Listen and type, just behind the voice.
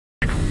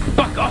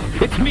fuck! Oh,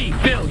 it's me,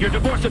 Phil, your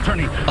divorce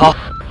attorney. Oh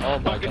my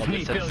Fuck, god, it's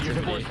me, this Phil, your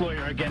divorce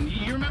lawyer again.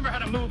 You remember how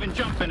to move and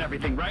jump and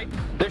everything, right?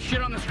 There's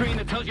shit on the screen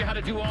that tells you how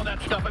to do all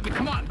that stuff. I mean,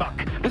 come on, Buck.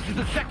 This is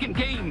the second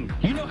game.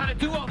 You know how to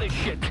do all this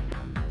shit.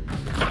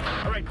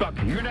 All right, Buck,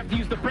 you're gonna have to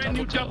use the brand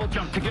new double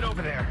jump to get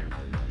over there.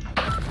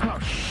 Oh,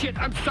 shit,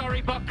 I'm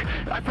sorry, Buck.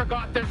 I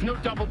forgot there's no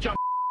double jump.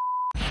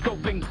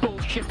 Scoping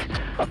bullshit.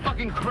 A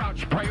fucking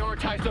crouch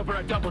prioritized over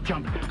a double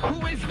jump.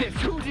 Who is this?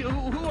 Who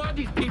are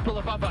these people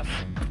above us?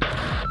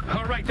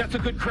 All right, that's a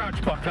good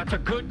crouch, Buck. That's a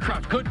good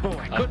crouch. Good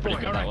boy. Good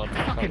boy. All right.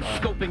 Fucking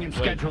scoping and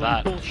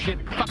scheduling bullshit.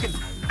 Fucking.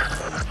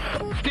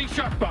 Stay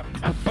sharp, Buck.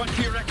 A bunch of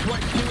your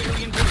ex-wife's new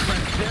alien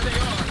boyfriends. There they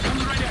are.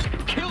 Coming right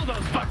at. Kill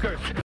those fuckers.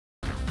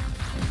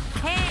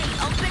 Hey,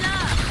 open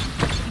up.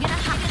 You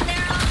gonna hide in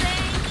there all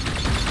day?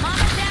 Mom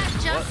and Dad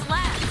just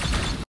left.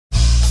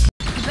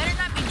 You better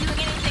not be doing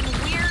anything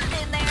weird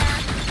in there.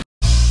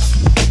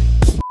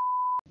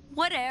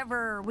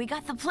 Whatever. We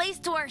got the place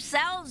to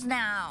ourselves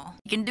now.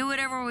 We can do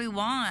whatever we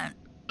want.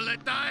 Can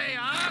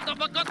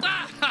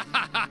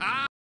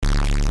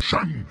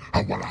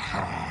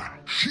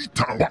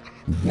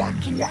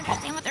you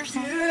understand what they're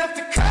saying?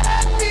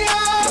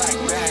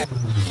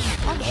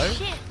 Oh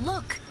shit,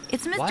 look.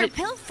 It's Mr. What?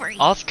 Pilfrey.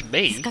 Ask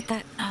me. He's got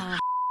that, Oh,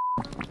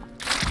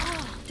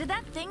 did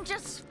that thing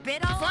just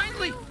spit all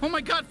Finally! Oh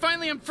my god,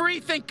 finally I'm free,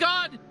 thank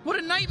god! What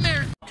a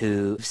nightmare!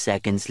 2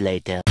 seconds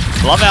later.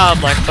 Love how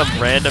I'm like some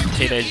random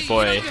teenage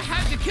boy. You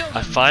had to kill them,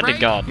 I find a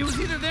right? gun. It was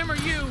either them or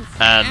you.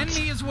 And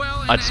me as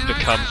well. I just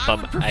become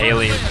some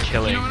alien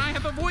killing You know, and I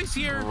have a voice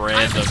here. I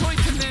random. have a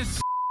choice in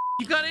this.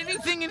 You got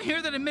anything in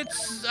here that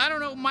emits, I don't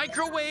know,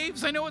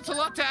 microwaves? I know it's a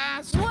lot to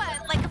ask.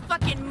 What, like a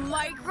fucking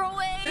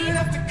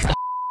microwave?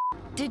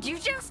 Did you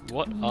just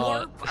What,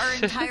 warp our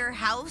entire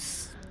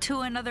house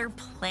to another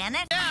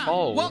planet? Yeah,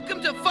 Oh.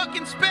 welcome to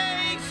fucking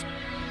space!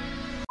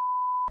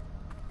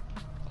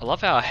 I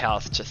love how our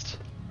house just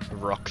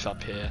rocks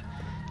up here,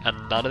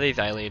 and none of these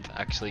aliens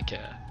actually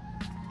care.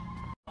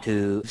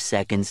 2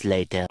 seconds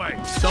later.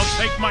 Don't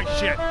take my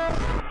shit.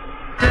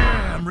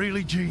 Damn,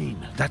 really,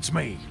 Gene? That's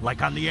me,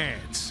 like on the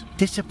ads.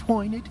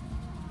 Disappointed?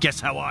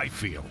 Guess how I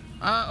feel.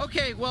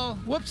 Okay, well,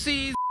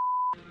 whoopsies.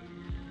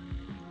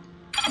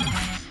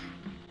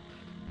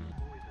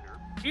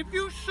 If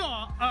you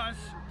saw us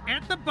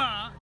at the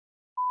bar...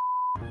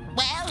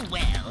 Well,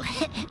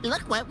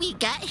 look what we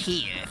got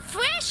here.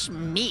 Fresh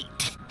meat.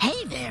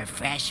 Hey there,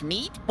 fresh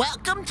meat.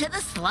 Welcome to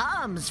the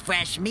slums,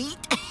 fresh meat.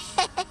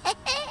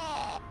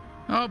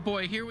 Oh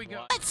boy, here we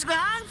go. What's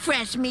wrong,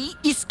 fresh meat?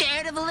 You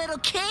scared of a little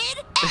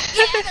kid?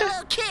 Yeah, the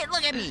little kid.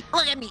 Look at me.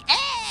 Look at me.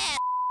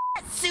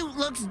 That suit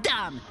looks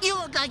dumb. You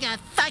look like a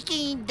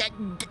fucking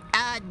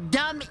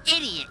dumb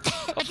idiot.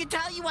 I can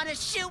tell you want to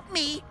shoot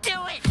me. Do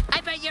it.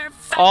 I bet you're a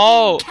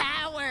fucking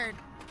coward.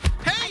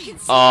 Hey! I can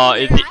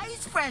see in your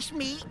eyes, fresh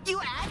meat. You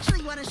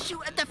actually want to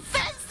shoot a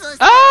defenseless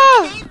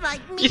kid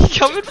like me. He's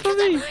coming for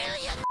me.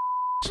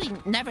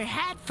 Actually never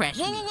had fresh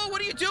meat. Whoa,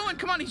 what are you doing?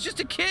 Come on, he's just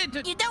a kid.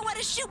 You don't want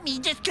to shoot me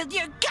just because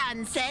your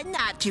gun said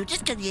not to,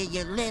 just because you're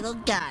your little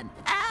gun.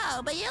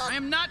 Oh, but you... I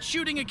am not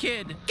shooting a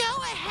kid. Go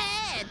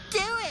ahead, do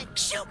it.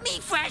 Shoot me,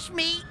 fresh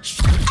meat.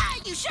 Ah,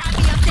 you shot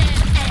me up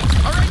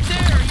there. All right,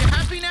 there. Are you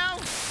happy now?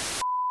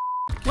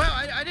 Well,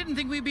 I didn't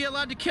think we'd be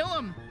allowed to kill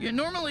him.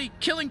 Normally,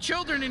 killing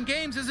children in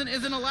games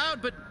isn't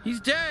allowed, but he's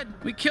dead.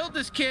 We killed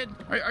this kid.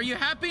 Are you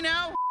happy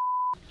now?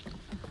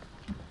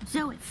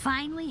 So it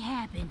finally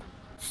happened.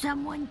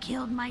 Someone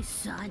killed my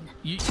son.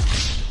 Your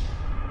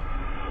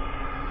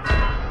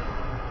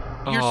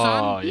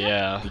Oh, son?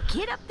 yeah. The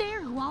kid up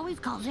there who always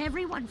calls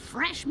everyone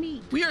fresh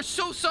meat. We are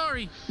so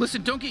sorry.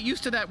 Listen, don't get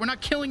used to that. We're not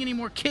killing any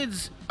more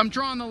kids. I'm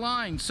drawing the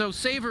line, so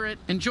savor it.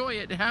 Enjoy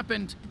it. It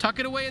happened. Tuck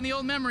it away in the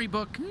old memory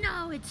book.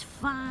 No, it's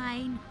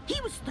fine. He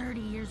was 30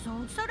 years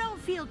old, so don't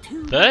feel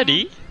too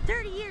 30? bad.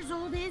 30 years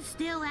old is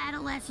still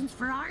adolescence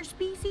for our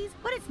species,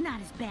 but it's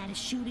not as bad as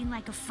shooting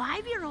like a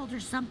 5-year-old or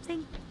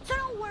something. So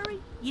don't worry.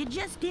 You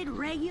just did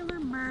regular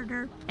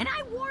murder. And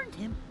I warned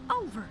him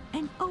over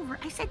and over.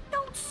 I said,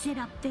 don't sit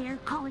up there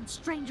calling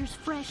strangers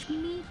fresh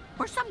meat,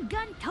 or some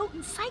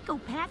gun-toting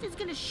psychopath is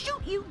gonna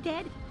shoot you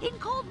dead in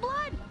cold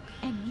blood.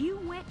 And you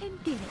went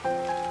and did it.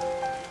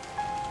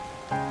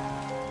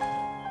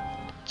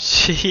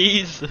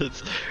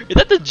 Jesus. Is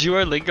that the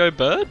Duolingo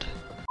bird?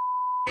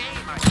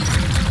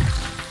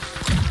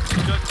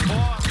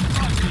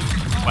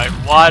 Wait,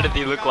 why did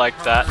he look like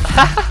that?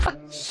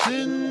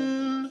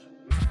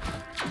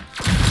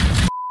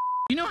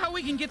 You know how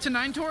we can get to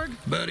Nine Torg?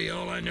 Buddy,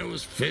 all I know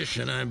is fish,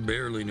 and I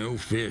barely know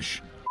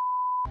fish.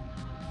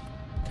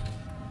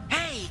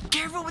 Hey,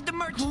 careful with the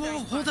merchandise. Whoa,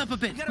 hold up a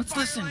bit. We got a Let's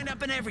fire listen. lined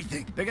up and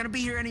everything. They're gonna be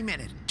here any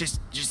minute.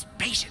 Just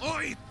patient.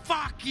 Oi,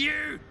 fuck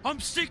you! I'm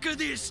sick of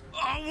this!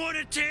 I want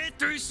to tear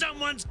through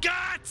someone's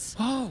guts!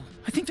 Oh,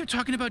 I think they're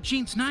talking about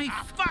Gene's knife.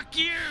 Fuck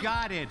you!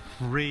 Got it,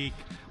 freak.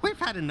 We've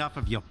had enough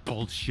of your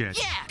bullshit.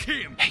 Yeah.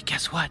 Kim! Hey,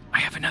 guess what? I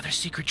have another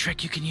secret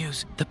trick you can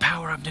use. The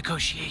power of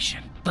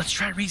negotiation. Let's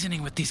try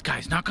reasoning with these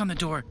guys. Knock on the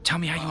door. Tell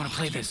me how you want to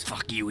play this.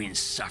 Fuck you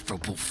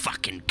insufferable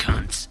fucking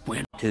cunts.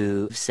 When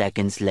 2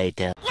 seconds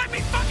later. Let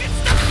me fucking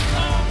stop!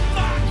 Oh,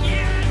 fuck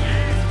you!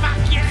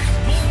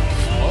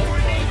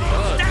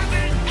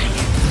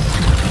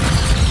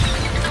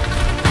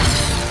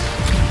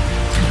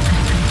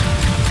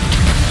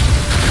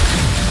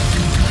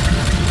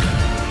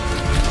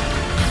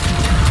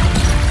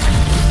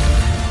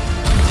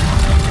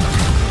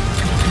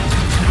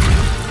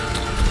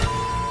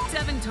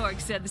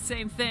 said the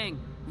same thing.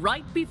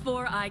 Right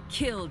before I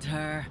killed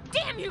her.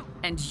 Damn you!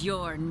 And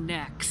you're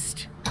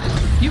next.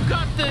 You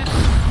got this!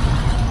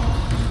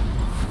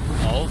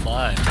 Oh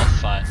my,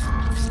 that's fine.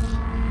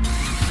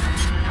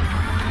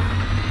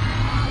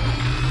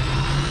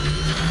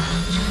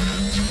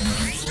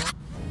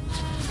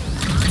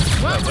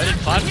 Well, where did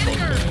Five hitting go?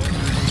 her?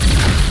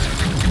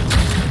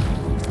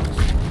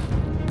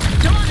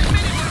 Don't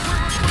admit it,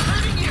 we're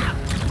hurting you!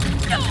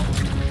 No!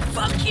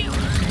 Fuck you!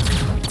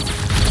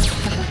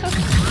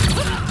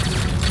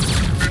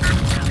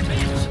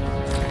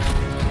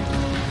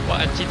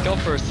 What, and she'd go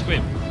for a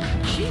swim?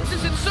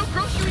 Jesus, it's so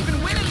gross you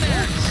even went in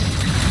there!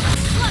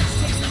 Sludge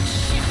takes like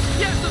shit!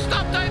 Yeah, so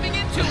stop diving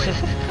into it!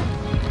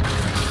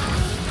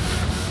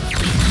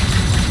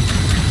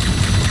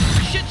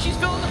 Shit, she's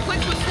filling the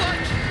place with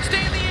sludge!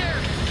 Stay in the air!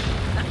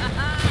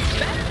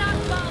 Better not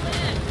fall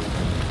in.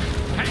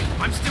 Hey,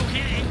 I'm still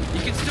here.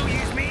 You can still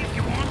use me if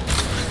you want.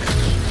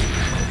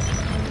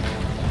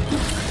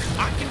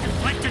 I can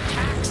deflect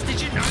attacks.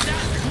 Did you know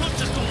that? I'm not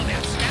just all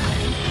about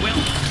stabbing. Well,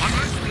 I'm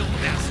mostly all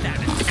about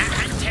stabbing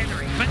and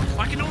tethering, but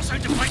I can also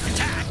deflect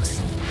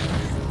attacks.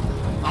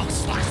 I'll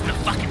slice them to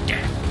fucking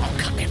death. I'll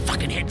cut their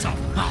fucking heads off.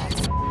 Oh.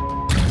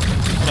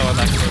 No, I'm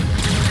actually.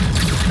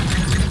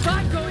 If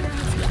I'm going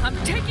out, I'm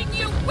taking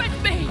you with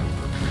me.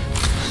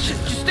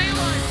 Just stay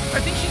alive! I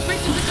think she's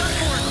basically done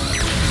for it!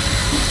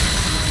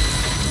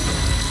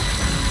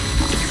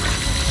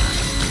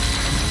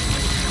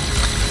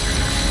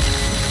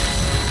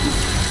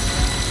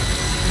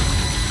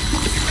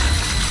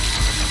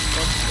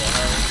 What the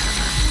hell?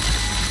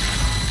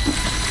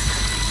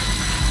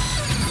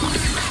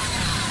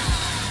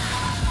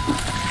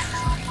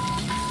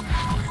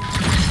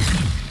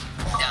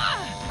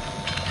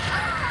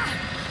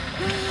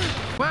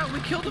 Wow, we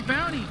killed a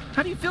bounty.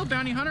 How do you feel,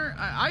 bounty hunter?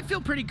 I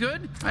feel pretty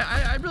good.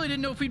 I really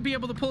didn't know if we'd be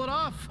able to pull it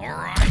off. All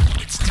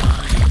right, it's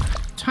time.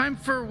 Time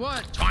for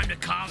what? Time to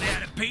carve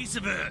out a piece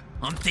of her.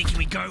 I'm thinking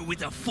we go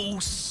with a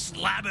full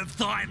slab of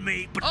thigh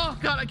meat, but... Oh,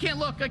 God, I can't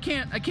look. I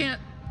can't.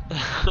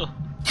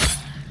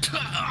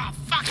 Oh,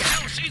 fucking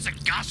hell, she's a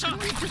gusher.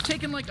 We've just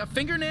taken like a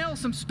fingernail,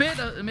 some spit,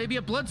 maybe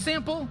a blood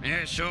sample.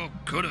 Yeah, sure,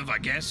 could have, I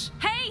guess.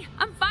 Hey,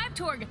 I'm Five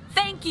Torg.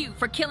 Thank you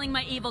for killing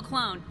my evil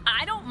clone.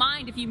 I don't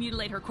mind if you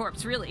mutilate her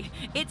corpse, really.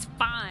 It's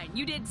fine.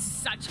 You did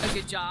such a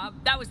good job.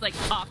 That was like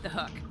off the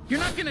hook. You're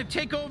not gonna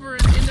take over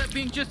and end up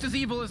being just as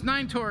evil as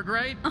Nine Torg,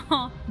 right?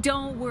 Oh,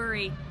 don't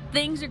worry.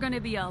 Things are gonna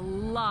be a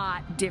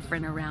lot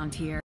different around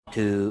here.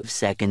 2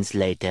 seconds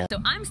later. So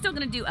I'm still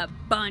gonna do a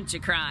bunch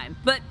of crime,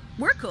 but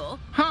we're cool.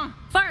 Huh?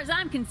 Far as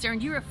I'm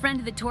concerned, you're a friend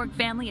of the Torg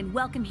family and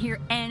welcome here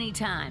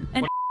anytime.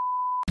 And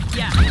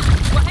yeah.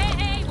 Well,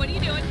 hey, what are you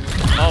doing?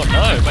 Oh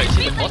no, wait, you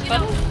see the boss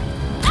battle?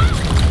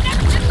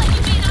 Never just let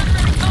you be an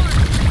honorary Torg.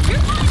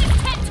 Your line is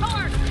 10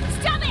 Torg.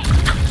 Stop it!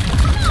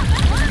 Come on,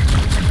 that worked.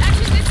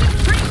 Actually, this is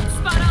pretty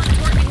spot on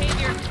Torg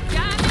behavior.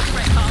 Yeah, I make the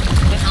right call.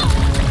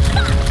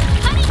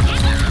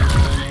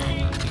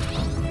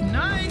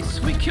 Nice!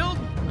 We killed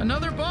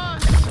another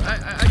boss.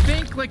 I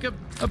think like a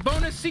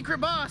bonus secret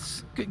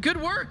boss. Good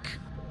work.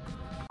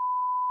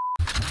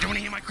 You want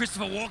to hear my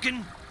Christopher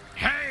Walken?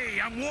 Hey,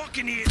 I'm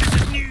walking here. This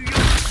is New York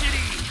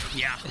City.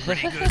 Yeah,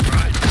 pretty good,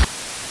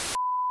 right?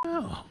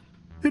 Oh,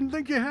 didn't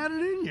think you had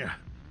it in you.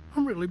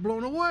 I'm really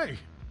blown away.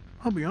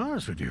 I'll be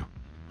honest with you.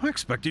 I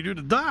expected you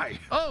to die.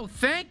 Oh,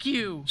 thank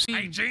you.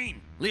 Hey,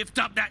 Gene, lift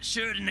up that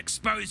shirt and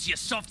expose your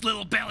soft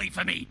little belly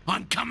for me.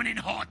 I'm coming in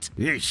hot.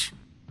 Yeesh.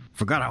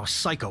 Forgot how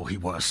psycho he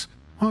was.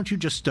 Why don't you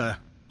just,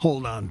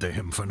 hold on to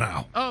him for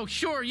now? Oh,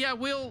 sure. Yeah,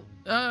 we'll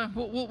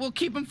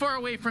keep him far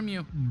away from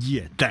you.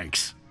 Yeah,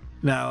 thanks.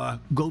 Now,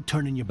 go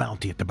turn in your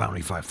bounty at the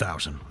Bounty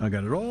 5000. I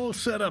got it all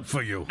set up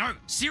for you. No,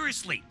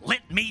 seriously,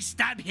 let me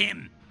stab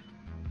him.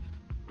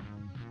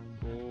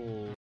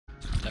 Ooh,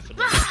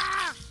 definitely.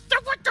 Ah!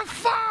 What the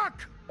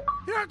fuck?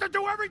 You have to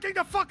do everything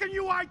the fucking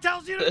UI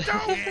tells you to do.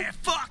 Yeah,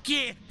 fuck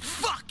yeah.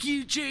 Fuck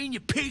you, Gene,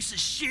 you piece of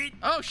shit.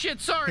 Oh,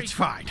 shit, sorry. It's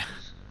fine.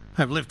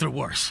 I've lived through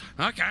worse.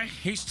 Okay,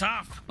 he's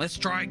tough. Let's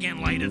try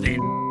again later then.